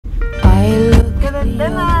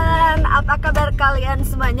teman-teman, apa kabar kalian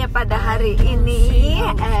semuanya pada hari ini?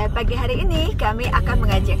 Pagi hari ini kami akan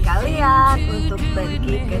mengajak kalian untuk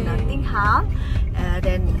pergi ke Nottingham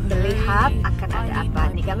dan melihat akan ada apa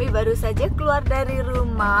nih. Kami baru saja keluar dari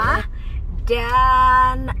rumah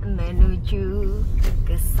dan menuju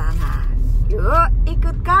ke sana. Yuk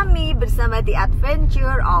ikut kami bersama The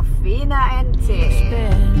Adventure of Fina and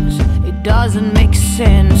Tim. It doesn't make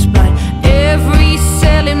sense, but every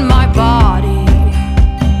cell in my body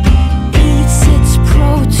eats its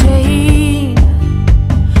protein.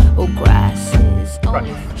 Oh, grasses.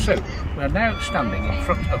 Right, so we're now standing in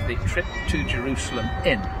front of the Trip to Jerusalem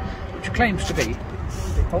Inn, which claims to be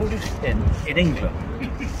the oldest inn in England.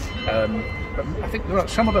 But I think there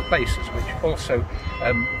are some other places which also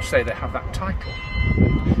say they have that title.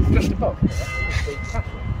 Just above here is the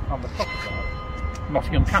castle on the top side,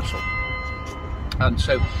 Nottingham Castle. And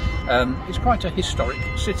so it's quite a historic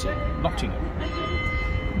city, Nottingham.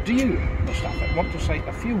 Do you, Mustapha, want to say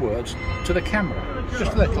a few words to the camera?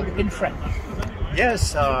 Just a little, in French.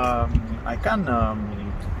 Yes, I can.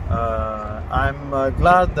 I'm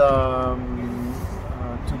glad to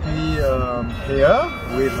be here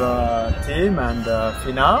with Tim and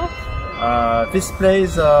Fina. This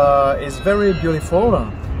place is very beautiful,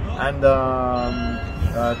 and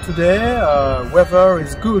today weather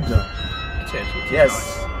is good. It is. Yes.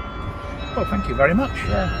 Nice. Well, thank you very much.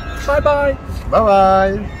 Yeah. Bye-bye.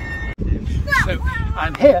 Bye-bye. So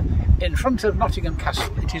I'm here in front of Nottingham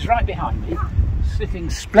Castle. It is right behind me,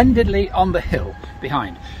 sitting splendidly on the hill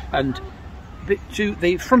behind. And to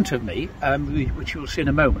the front of me, which you will see in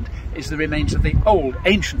a moment, is the remains of the old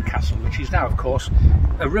ancient castle, which is now, of course,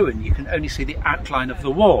 a ruin. You can only see the outline of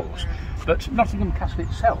the walls. But Nottingham Castle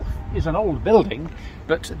itself is an old building,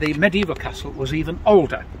 but the medieval castle was even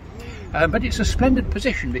older. But it's a splendid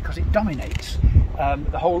position because it dominates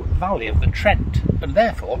the whole valley of the Trent, and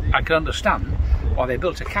therefore I can understand why they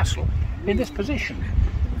built a castle in this position.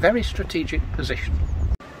 Very strategic position.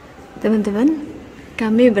 Teman-teman,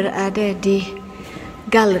 kami berada di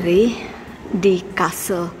galeri di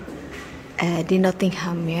Castle di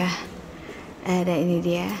Nottingham ya. Dan ini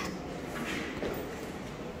dia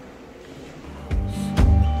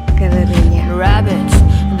galerinya. Rabbits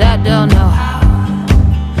that don't know how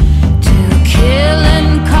to kill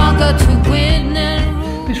and conquer, to win and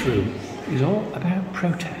rule. This room is all about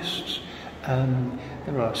protests.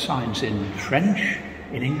 There are signs in French,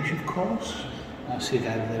 in English of course. I see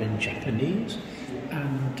they're in Japanese,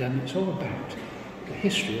 and it's all about the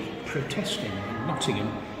history of protesting. And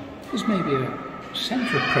Nottingham is maybe a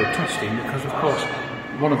centre of protesting because, of course,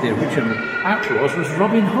 one of the original outlaws was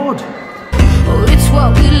Robin Hood. Oh, it's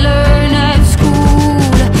what we learn at school.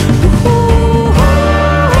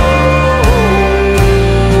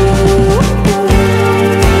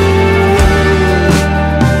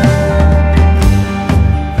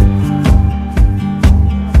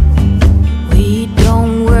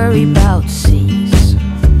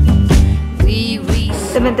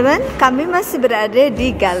 Teman-teman, kami masih berada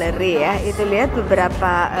di galeri ya. Itu lihat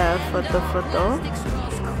beberapa foto-foto,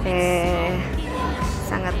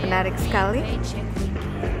 sangat menarik sekali.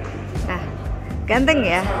 Nah, ganteng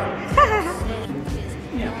ya.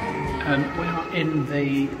 Yeah, and we are in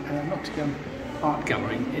the Nottingham Art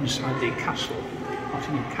Gallery inside the castle,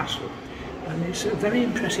 Nottingham Castle, and it's a very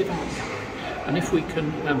impressive art gallery. And if we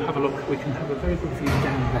can have a look, we can have a very good view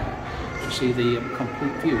down there to see the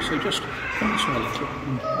complete view. So just come this way a little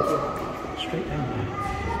and have a look straight down there.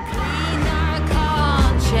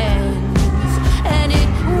 And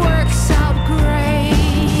it works out great.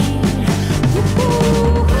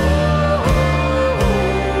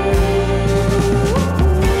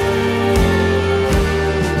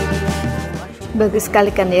 Bagus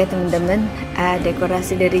sekali kan ya teman-teman,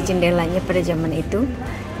 dekorasi dari jendelanya pada zaman itu.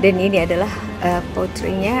 Dan ini adalah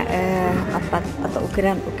potrinya, atau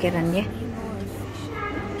ukiran-ukirannya.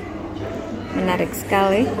 Menarik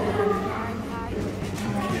sekali.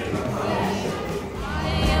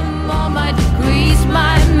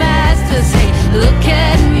 Look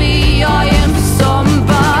at me, I am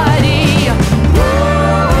somebody.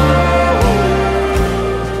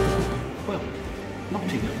 Well,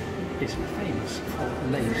 Nottingham is famous for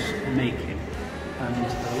lace making, and there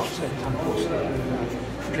are lots of examples there of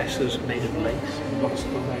dresses made of lace, and lots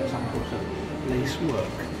of other examples of lace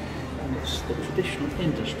work, and it's the traditional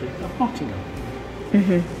industry of Nottingham.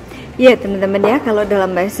 Iya teman-teman ya, kalau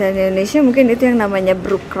dalam bahasa Indonesia mungkin itu yang namanya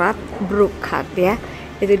brocade ya.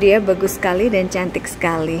 Itu dia, bagus sekali dan cantik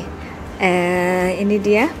sekali. Ini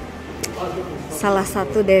dia salah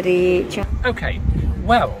satu dari. Okay,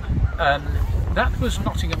 well, that was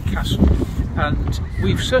Nottingham Castle, and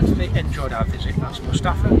we've certainly enjoyed our visit. That's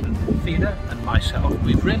Mustapha and Fina and myself.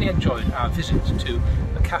 We've really enjoyed our visit to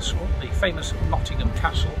the castle, the famous Nottingham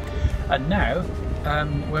Castle, and now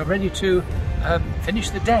we're ready to finish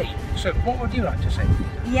the day. So what would you like to say?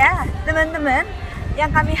 Ya, teman-teman,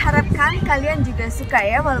 yang kami harapkan kalian juga suka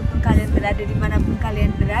ya, walaupun kalian berada dimanapun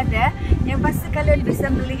kalian berada, yang pasti kalian bisa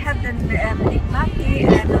melihat dan menikmati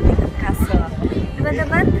Nottingham Castle.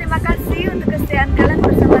 Teman-teman, terima kasih untuk kesetiaan kalian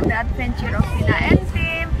bersama The Adventure of Fina and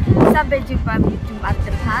Team. Sampai jumpa di Jumat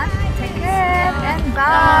depan. Take care and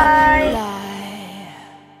bye.